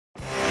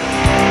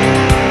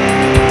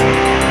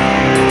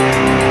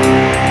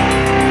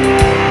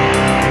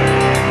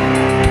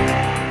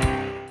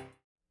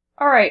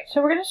Alright,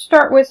 so we're going to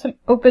start with some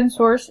open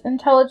source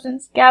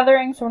intelligence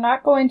gathering. So we're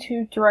not going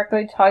to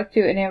directly talk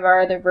to any of our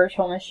other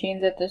virtual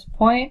machines at this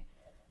point.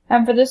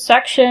 And for this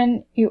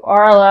section, you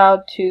are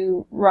allowed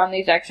to run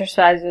these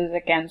exercises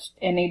against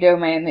any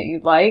domain that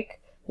you'd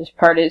like. This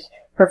part is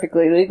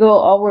perfectly legal.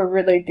 All we're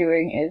really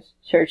doing is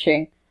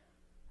searching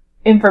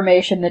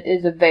information that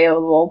is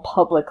available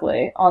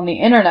publicly on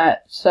the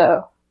internet.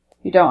 So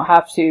you don't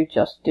have to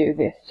just do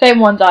the same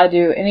ones I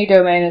do. Any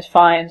domain is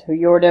fine. So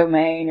your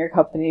domain, your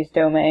company's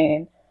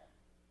domain,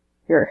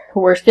 your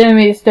worst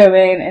enemy's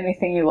domain,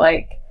 anything you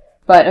like.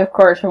 But of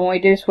course, when we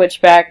do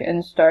switch back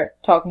and start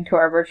talking to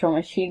our virtual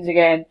machines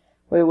again,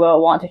 we will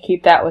want to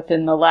keep that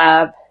within the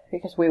lab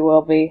because we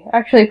will be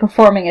actually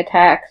performing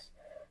attacks.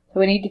 So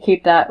we need to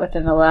keep that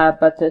within the lab,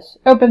 but this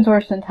open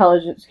source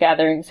intelligence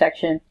gathering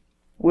section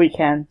we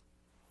can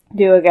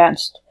do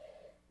against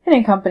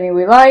any company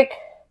we like.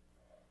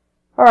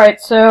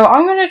 Alright, so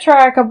I'm going to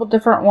try a couple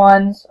different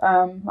ones.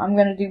 I'm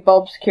going to do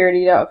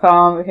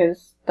bulbsecurity.com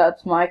because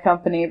that's my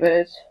company, but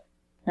it's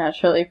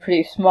naturally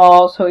pretty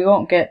small, so we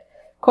won't get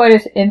quite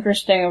as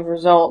interesting of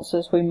results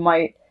as we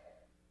might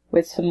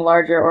with some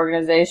larger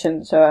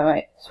organizations, so I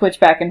might switch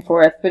back and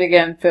forth. But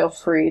again, feel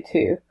free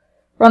to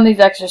run these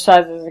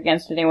exercises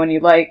against anyone you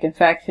like. In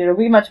fact, it'll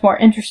be much more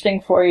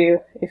interesting for you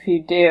if you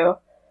do.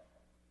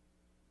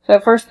 So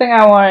first thing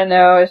I want to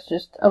know is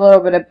just a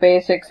little bit of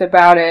basics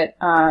about it.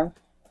 So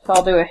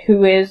I'll do a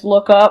whois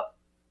lookup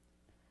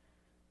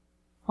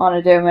on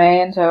a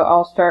domain. So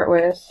I'll start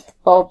with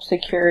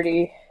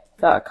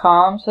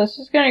bulbsecurity.com. So this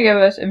is going to give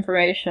us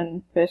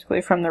information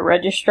basically from the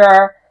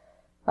registrar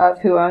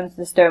of who owns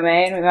this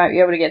domain. We might be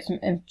able to get some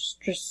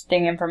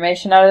interesting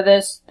information out of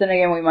this. Then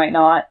again, we might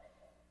not.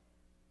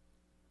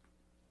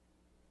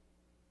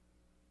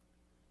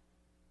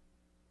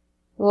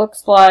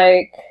 Looks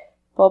like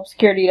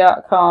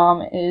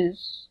bulbsecurity.com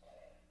is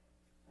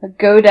a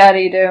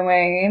GoDaddy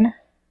domain.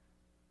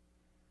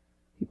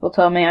 People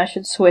tell me I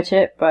should switch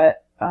it,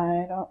 but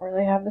I don't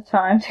really have the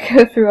time to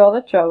go through all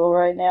the trouble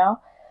right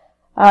now.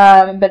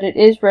 But it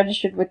is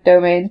registered with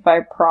domains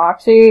by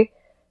proxy.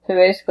 So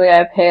basically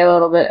I pay a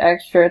little bit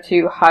extra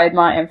to hide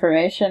my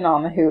information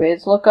on the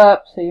whois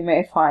lookup. So you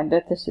may find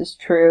that this is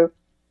true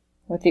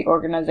with the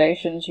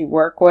organizations you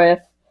work with.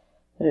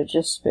 That it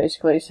just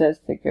basically says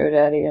that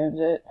GoDaddy owns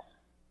it.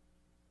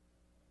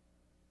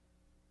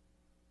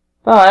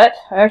 But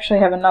I actually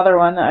have another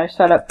one that I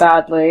set up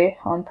badly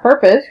on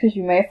purpose because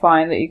you may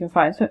find that you can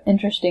find some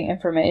interesting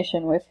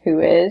information with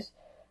whois.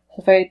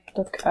 So if I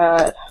look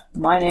at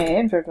my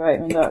name,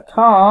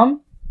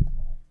 georgeweitman.com,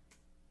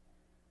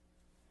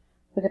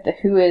 look at the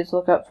whois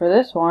lookup for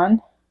this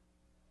one.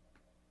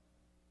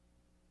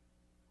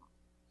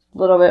 A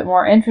little bit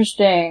more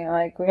interesting.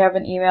 Like we have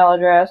an email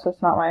address.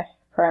 That's not my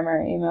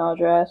primary email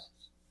address.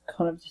 It's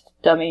kind of just a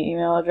dummy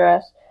email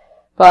address.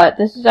 But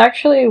this is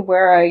actually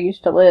where I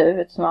used to live.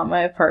 It's not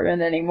my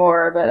apartment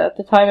anymore, but at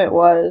the time it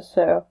was,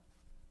 so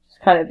it's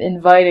kind of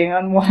inviting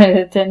unwanted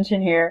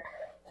attention here.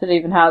 So it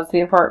even has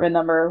the apartment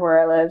number where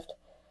I lived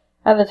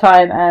at the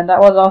time, and that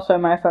was also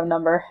my phone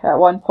number at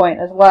one point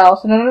as well.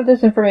 So none of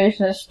this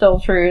information is still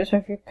true, so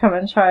if you come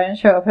and try and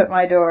show up at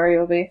my door,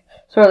 you'll be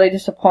sorely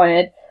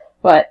disappointed.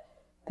 But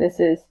this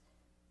is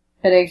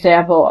an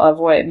example of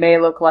what it may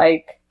look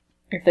like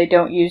if they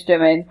don't use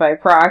domains by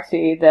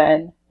proxy.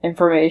 Then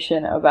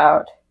information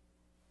about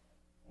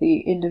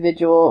the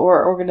individual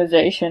or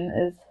organization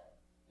is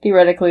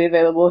theoretically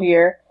available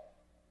here.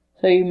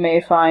 So you may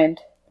find,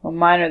 well,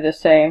 mine are the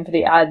same for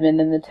the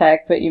admin and the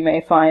tech, but you may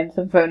find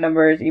some phone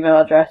numbers, email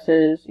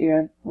addresses,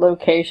 even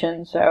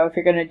locations. So if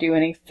you're going to do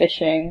any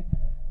phishing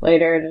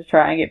later to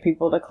try and get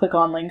people to click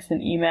on links in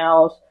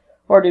emails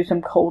or do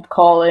some cold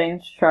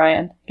calling to try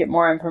and get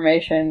more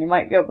information, you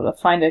might be able to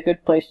find a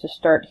good place to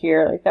start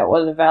here. Like that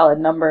was a valid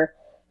number.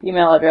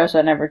 Email address,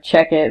 I never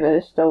check it, but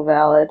it's still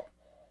valid.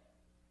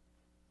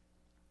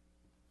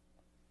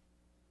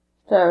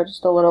 So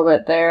just a little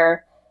bit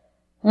there.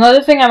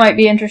 Another thing I might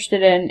be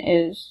interested in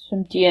is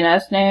some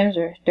DNS names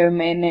or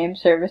domain name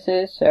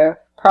services. So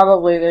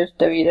probably there's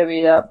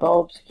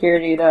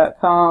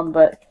www.bulbsecurity.com,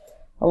 but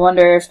I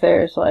wonder if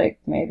there's like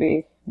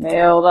maybe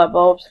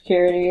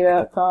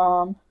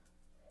mail.bulbsecurity.com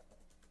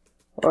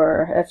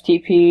or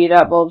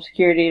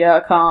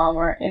ftp.bulbsecurity.com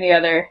or any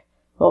other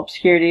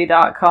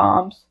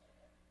bulbsecurity.coms.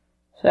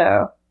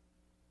 So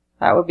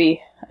that would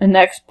be a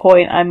next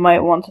point I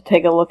might want to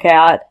take a look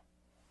at.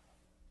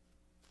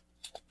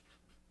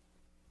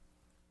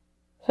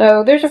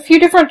 So there's a few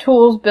different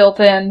tools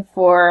built in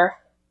for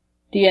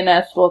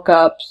DNS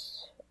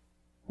lookups.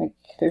 Like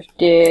there's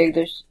dig,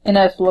 there's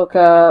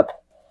NSLookup,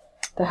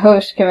 the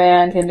host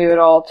command can do it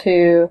all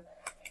too.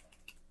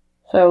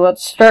 So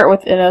let's start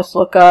with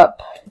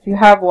NSLookup. If you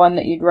have one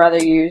that you'd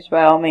rather use,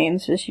 by all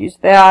means, just use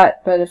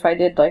that. But if I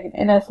did like an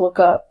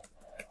NSLookup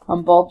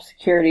on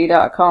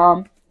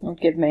bulbsecurity.com, it would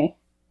give me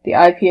the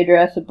IP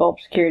address of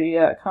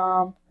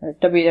bulbsecurity.com, or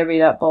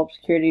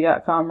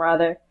www.bulbsecurity.com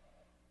rather.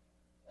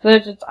 So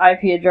there's its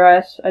IP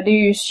address. I do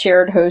use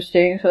shared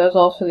hosting, so there's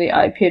also the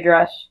IP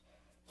address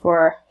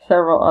for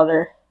several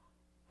other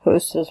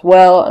hosts as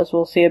well, as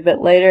we'll see a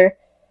bit later.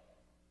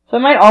 So I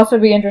might also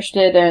be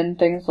interested in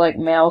things like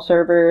mail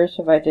servers,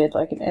 if I did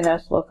like an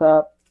NS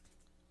lookup.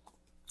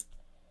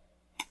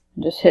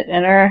 Just hit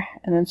enter,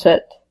 and then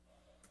set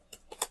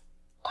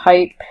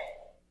type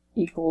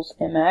equals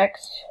MX,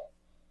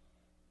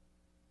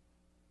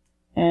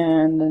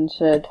 and then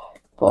said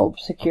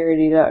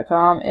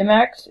bulbsecurity.com.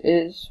 MX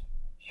is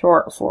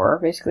short for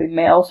basically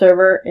mail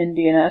server in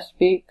DNS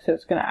speak, so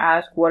it's going to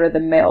ask what are the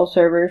mail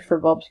servers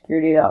for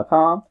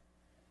bulbsecurity.com.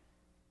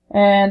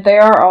 And they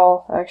are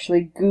all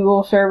actually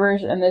Google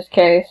servers in this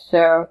case,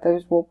 so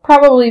those will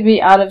probably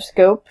be out of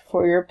scope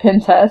for your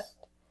pen test.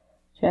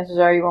 Chances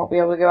are you won't be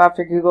able to go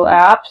after Google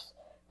Apps,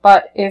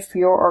 but if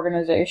your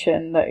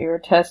organization that you're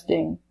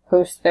testing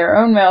hosts their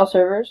own mail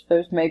servers,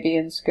 those may be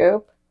in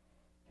scope.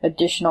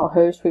 Additional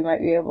hosts we might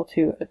be able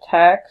to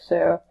attack,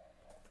 so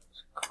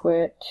let's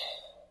quit,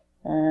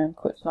 and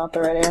quit's not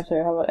the right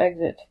answer, how about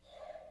exit?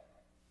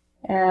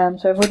 And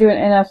so if we do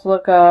an NS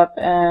lookup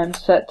and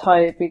set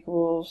type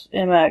equals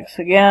MX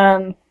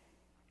again,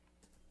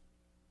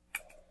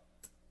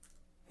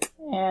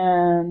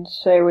 and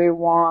say we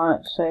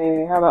want,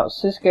 say, how about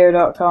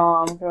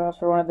Cisco.com, go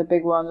after one of the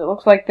big ones. It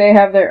looks like they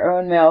have their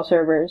own mail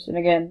servers, and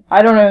again,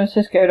 I don't own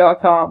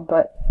Cisco.com,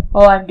 but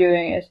all I'm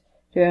doing is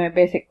doing a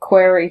basic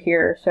query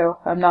here, so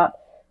I'm not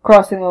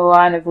crossing the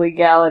line of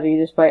legality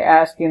just by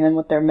asking them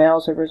what their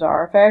mail servers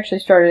are. If I actually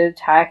started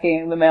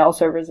attacking the mail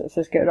servers at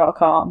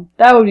Cisco.com,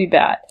 that would be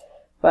bad.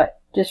 But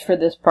just for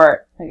this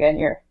part, again,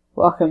 you're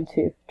welcome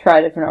to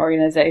try different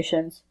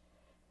organizations.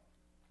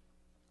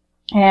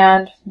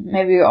 And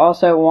maybe you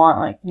also want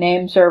like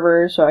name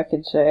servers, so I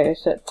could say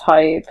set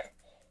type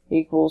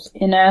equals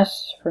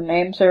NS for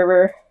name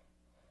server,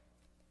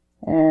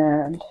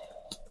 and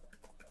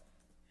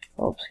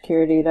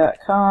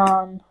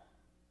bulbsecurity.com.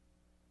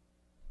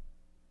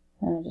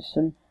 And just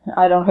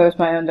I don't host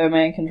my own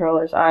domain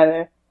controllers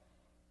either.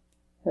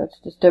 So it's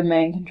just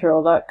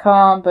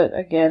domaincontrol.com, but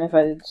again, if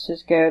I did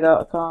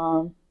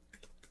cisco.com,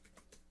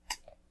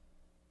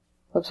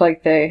 looks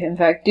like they, in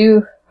fact,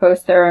 do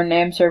host their own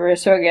name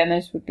servers. So again,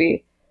 this would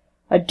be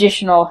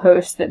additional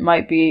hosts that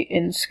might be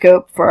in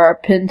scope for our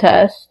pen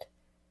test.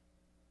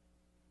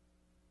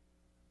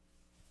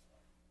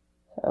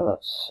 So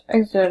let's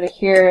exit out of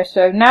here.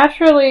 So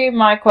naturally,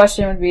 my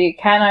question would be,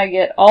 can I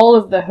get all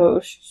of the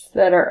hosts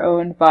that are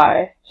owned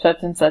by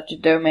such and such a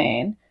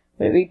domain?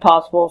 Would it be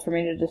possible for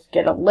me to just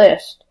get a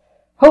list?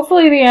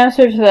 Hopefully the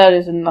answer to that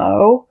is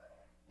no.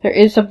 There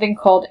is something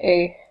called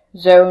a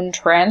zone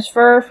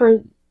transfer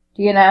for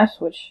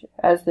DNS, which,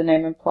 as the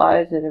name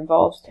implies, it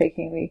involves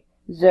taking the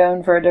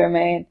zone for a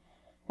domain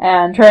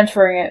and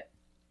transferring it,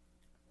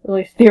 at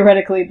least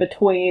theoretically,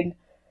 between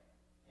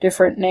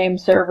different name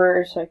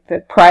servers. Like the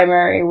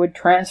primary would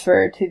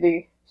transfer to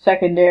the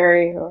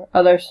secondary or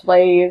other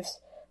slaves,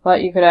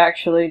 but you could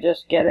actually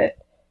just get it,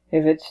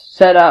 if it's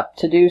set up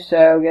to do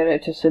so, get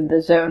it to send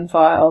the zone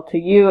file to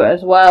you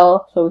as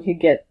well, so we could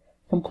get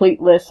complete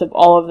lists of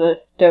all of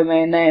the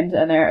domain names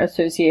and their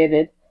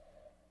associated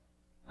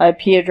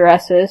IP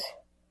addresses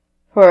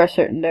for a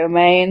certain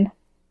domain.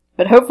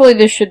 But hopefully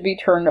this should be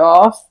turned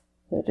off.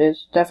 It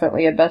is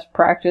definitely a best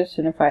practice,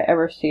 and if I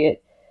ever see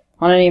it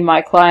on any of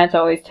my clients, I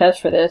always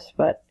test for this,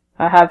 but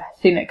I have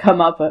seen it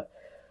come up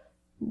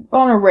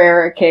on a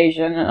rare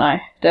occasion, and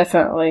I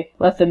definitely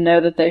let them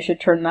know that they should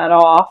turn that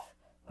off.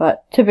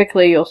 But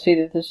typically you'll see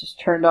that this is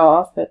turned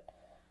off. But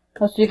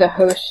let's do the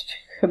host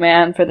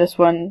command for this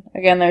one.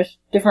 Again, there's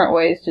different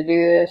ways to do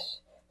this.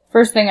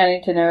 First thing I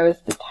need to know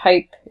is the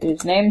type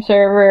is name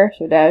server,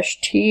 so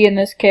 -t in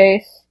this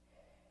case.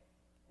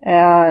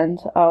 And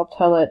I'll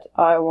tell it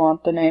I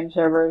want the name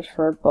servers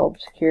for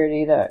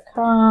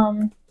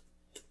bulbsecurity.com.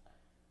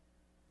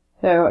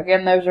 So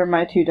again, those are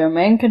my two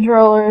domain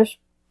controllers.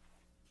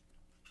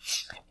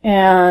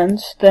 And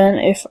then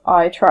if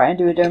I try and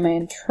do a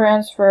domain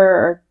transfer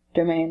or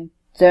domain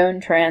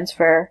zone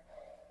transfer,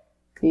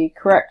 the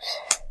correct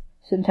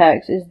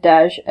syntax is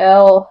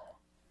 -l,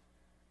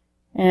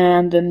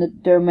 and then the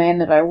domain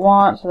that I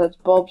want, so that's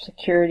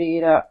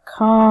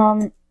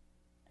bulbsecurity.com,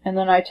 and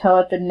then I tell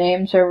it the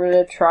name server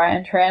to try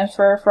and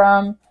transfer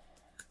from.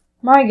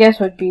 My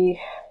guess would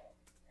be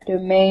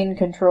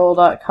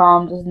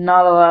domaincontrol.com does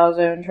not allow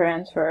zone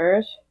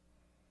transfers.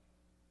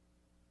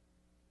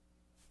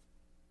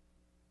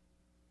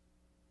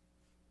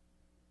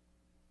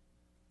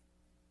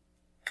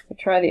 We'll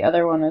try the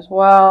other one as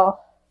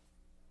well.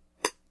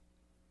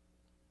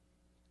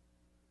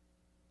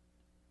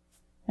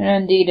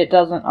 And indeed, it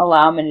doesn't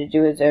allow me to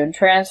do a zone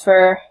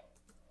transfer.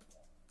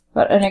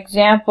 But an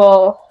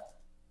example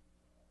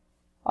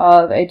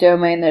of a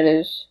domain that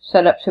is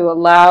set up to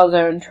allow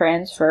zone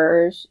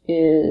transfers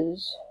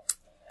is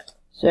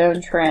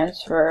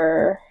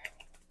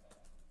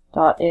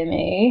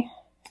zonetransfer.me.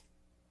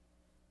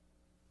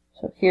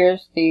 So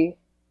here's the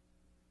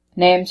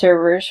name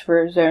servers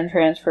for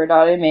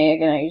zonetransfer.me.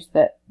 Again, I use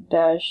that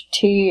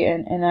 -t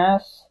and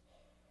ns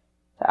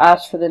to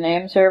ask for the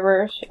name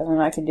servers, and then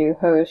I can do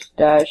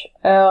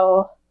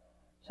host-l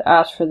to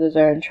ask for the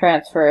zone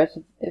transfer if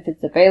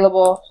it's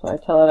available. So I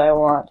tell it I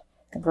want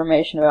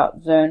information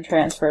about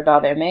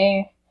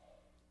zonetransfer.me.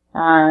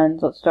 And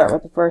let's start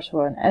with the first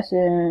one.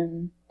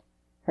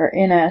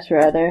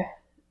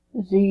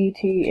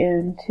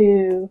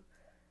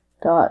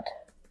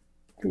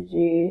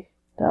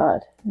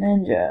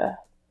 ztn2.dg.ninja.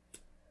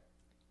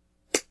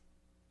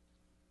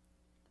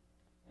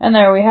 And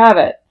there we have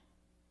it.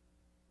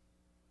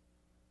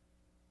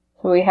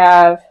 So we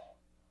have,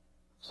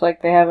 looks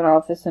like they have an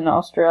office in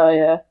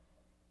Australia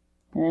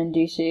and in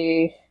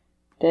DC,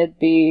 dead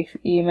beef,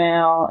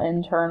 email,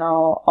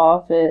 internal,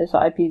 office,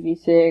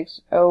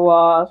 IPv6,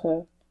 OAuth,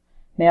 so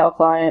mail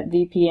client,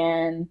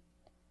 VPN,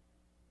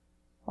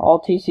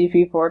 all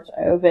TCP ports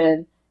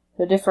open,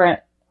 the different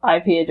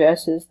IP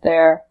addresses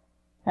there,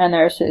 and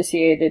their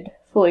associated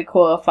fully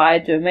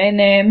qualified domain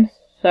names.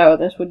 So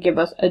this would give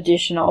us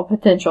additional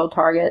potential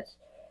targets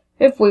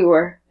if we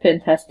were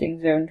pen testing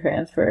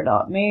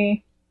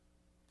zonetransfer.me.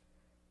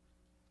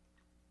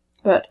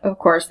 But of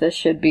course this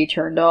should be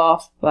turned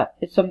off, but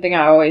it's something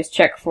I always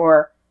check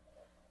for.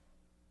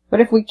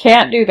 But if we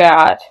can't do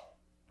that,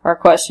 our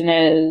question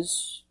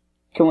is,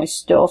 can we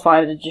still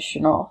find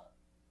additional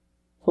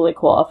fully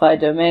qualified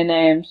domain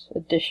names,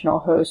 additional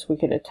hosts we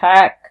could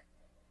attack?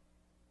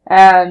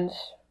 And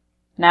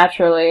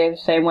naturally, the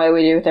same way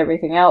we do with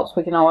everything else,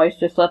 we can always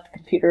just let the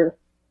computer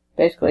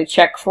basically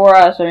check for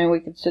us. I mean,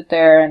 we could sit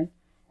there and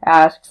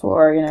ask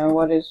for,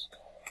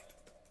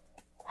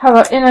 how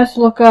about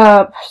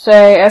NSLOOKUP,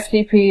 say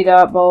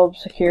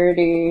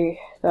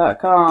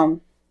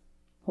ftp.bulbsecurity.com.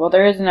 Well,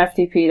 there is an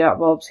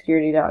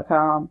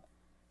ftp.bulbsecurity.com.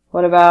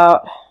 What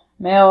about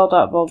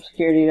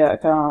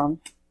mail.bulbsecurity.com?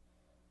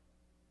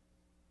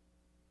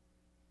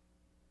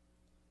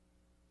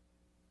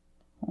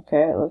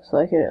 Okay, it looks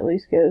like it at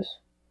least goes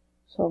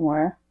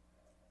somewhere.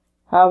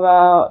 How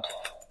about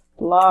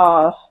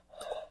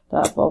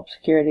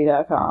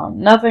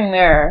blah.bulbsecurity.com? Nothing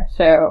there,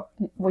 so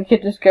we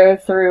could just go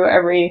through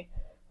every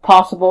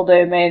possible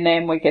domain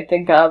name we could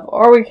think of,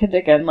 or we could,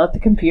 again, let the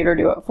computer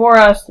do it for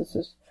us. This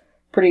is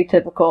pretty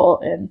typical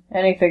in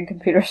anything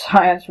computer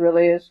science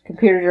really is.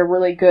 Computers are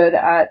really good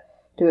at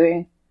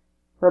doing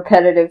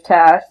repetitive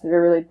tasks that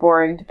are really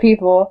boring to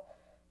people,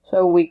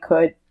 so we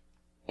could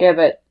give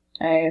it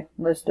a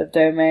list of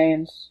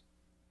domains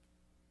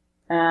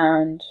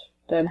and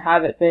then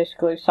have it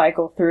basically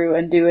cycle through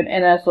and do an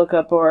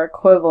NSLOOKUP or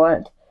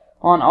equivalent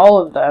on all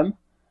of them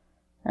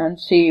and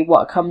see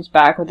what comes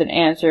back with an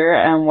answer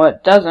and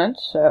what doesn't.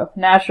 So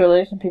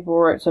naturally, some people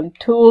wrote some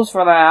tools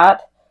for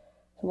that.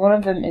 One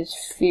of them is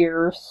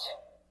Fierce.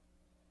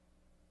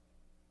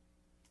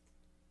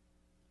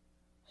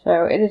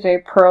 So it is a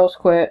Perl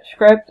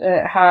script, and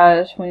it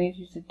has, we need to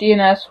use the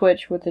DNS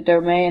switch with the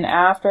domain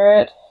after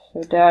it. So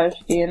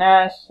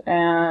 -DNS,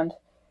 and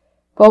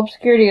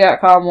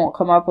bulbsecurity.com won't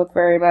come up with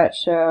very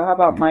much, so how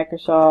about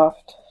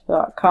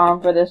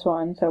Microsoft.com for this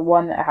one? So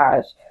one that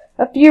has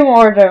a few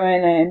more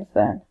domain names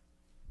than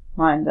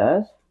mine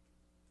does.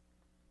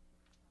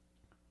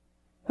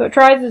 So it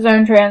tries the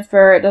zone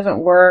transfer, it doesn't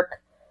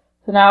work.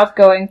 So now it's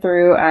going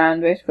through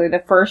and basically the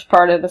first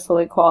part of the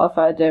fully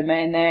qualified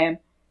domain name,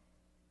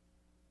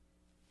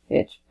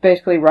 it's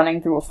basically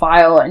running through a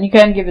file, and you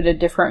can give it a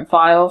different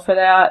file for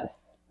that,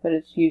 but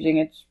it's using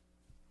its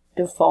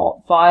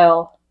default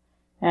file.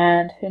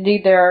 And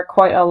indeed there are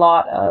quite a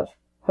lot of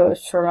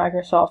hosts for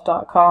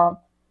Microsoft.com.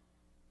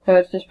 So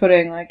it's just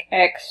putting like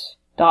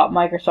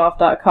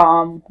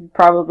x.microsoft.com,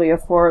 probably a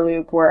for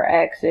loop where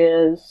x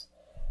is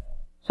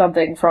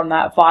something from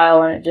that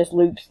file, and it just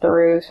loops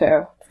through.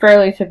 So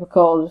fairly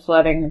typical, just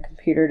letting the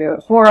computer do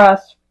it for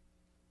us,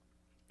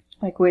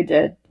 like we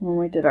did when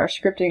we did our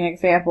scripting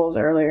examples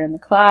earlier in the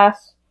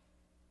class.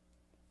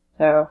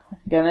 So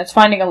again, it's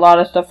finding a lot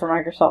of stuff from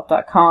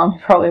Microsoft.com. You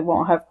probably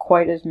won't have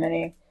quite as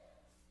many.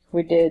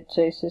 We did,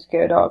 say,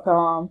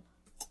 Cisco.com.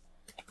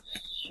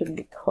 Shouldn't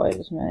be quite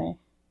as many.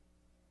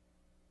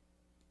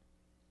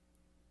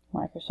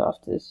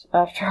 Microsoft is,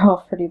 after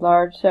all, pretty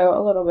large, so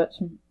a little bit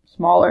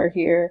smaller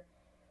here.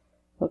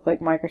 Looked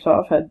like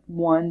Microsoft had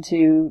 1,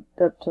 2,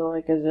 up to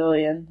like a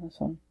zillion. This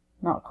one,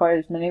 not quite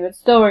as many, but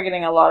still we're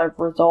getting a lot of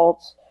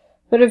results.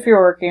 But if you're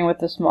working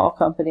with a small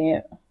company,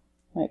 it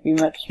might be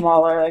much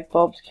smaller, like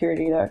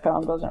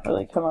bulbsecurity.com doesn't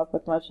really come up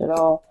with much at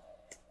all.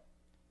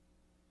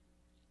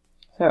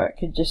 So it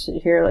could just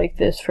sit here like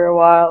this for a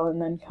while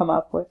and then come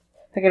up with,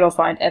 like it'll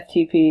find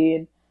FTP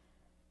and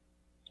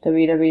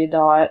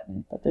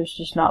www. But there's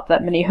just not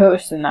that many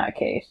hosts in that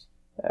case.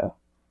 So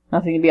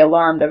nothing to be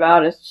alarmed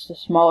about. It's just a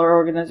smaller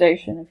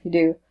organization. If you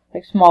do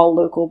like small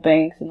local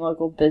banks and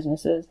local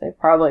businesses, they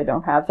probably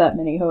don't have that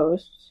many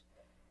hosts.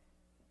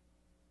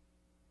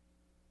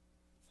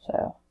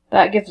 So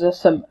that gives us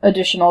some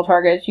additional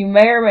targets. You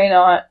may or may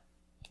not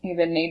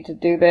even need to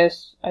do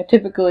this. I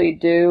typically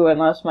do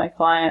unless my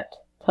client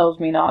tells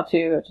me not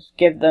to. I just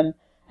give them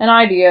an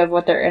idea of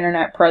what their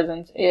internet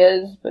presence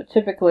is, but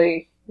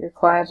typically your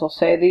clients will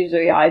say these are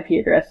the IP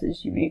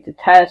addresses you need to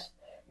test.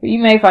 But you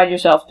may find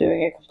yourself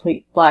doing a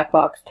complete black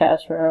box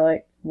test where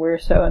like, where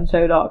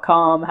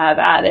so-and-so.com, have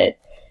at it,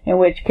 in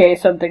which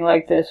case something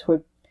like this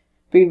would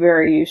be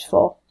very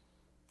useful.